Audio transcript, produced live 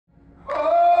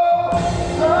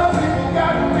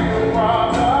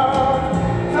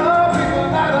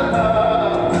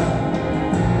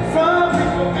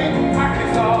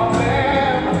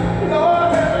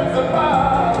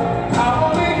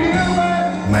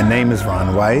My name is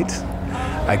Ron White.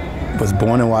 I was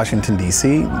born in Washington,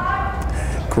 D.C.,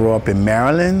 grew up in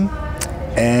Maryland,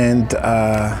 and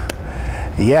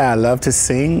yeah, I love to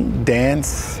sing,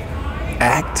 dance,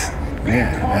 act.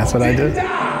 Yeah, that's what I do.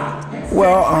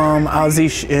 Well, als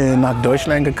ich nach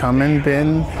Deutschland gekommen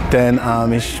bin,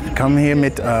 dann ich kam hier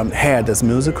mit her, das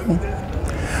Musical.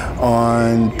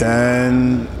 Und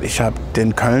dann, ich habe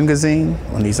den Köln gesehen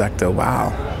und ich sagte,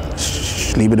 wow,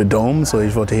 ich liebe den Dom, so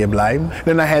ich wollte hier bleiben.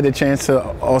 Then I had a chance to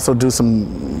also do some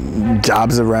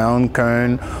jobs around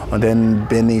Köln und dann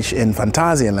bin ich in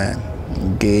Phantasialand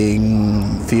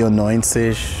gegen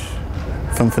 94,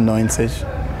 95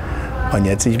 und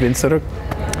jetzt ich bin zurück.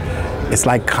 It's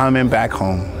like coming back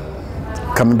home.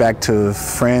 Coming back to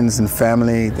friends and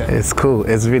family, it's cool.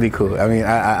 It's really cool. I mean,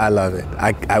 I love it.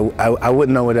 I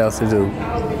wouldn't know what else to do.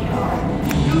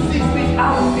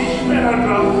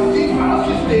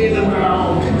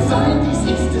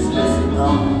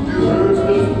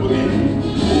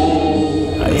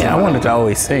 Yeah, I wanted to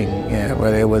always sing. Yeah,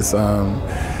 but it was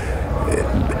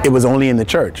only in the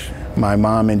church. My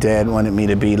mom and dad wanted me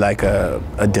to be like a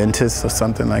dentist or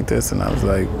something like this, and I was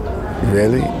like,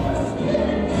 really?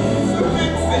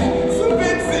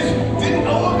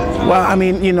 Well, I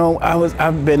mean, you know,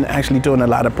 I've been actually doing a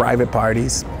lot of private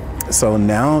parties. So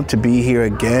now to be here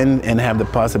again and have the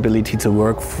possibility to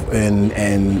work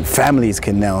and families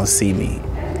can now see me.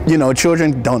 You know,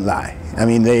 children don't lie. I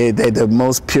mean, they're the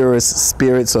most purest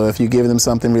spirit, so if you give them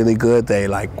something really good, they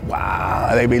like,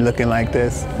 wow, they be looking like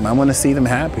this. I want to see them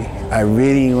happy. I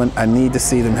need to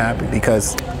see them happy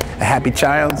because a happy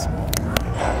child.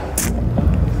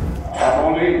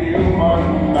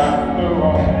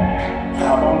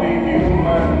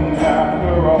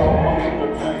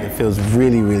 It feels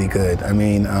really, really good. I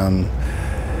mean,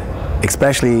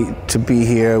 especially to be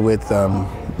here with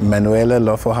Manuela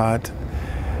Lofohat.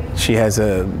 She's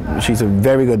a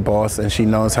very good boss, and she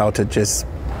knows how to just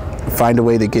find a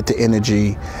way to get the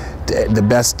energy, the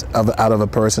best out of a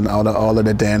person, out of all of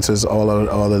the dancers, all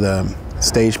of the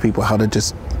stage people, how to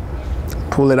just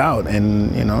pull it out,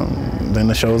 and you know, then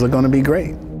the shows are going to be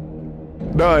great.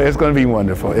 No, it's going to be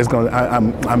wonderful.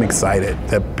 I'm excited.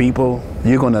 The people,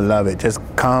 you're going to love it. Just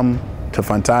come to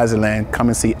Phantasialand, come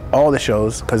and see all the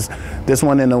shows, because this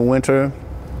one in the Winter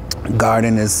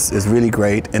Garden is really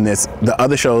great, and the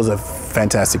other shows are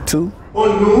fantastic too.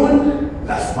 Und nun,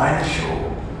 lasst meine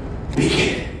Show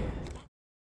beginnen.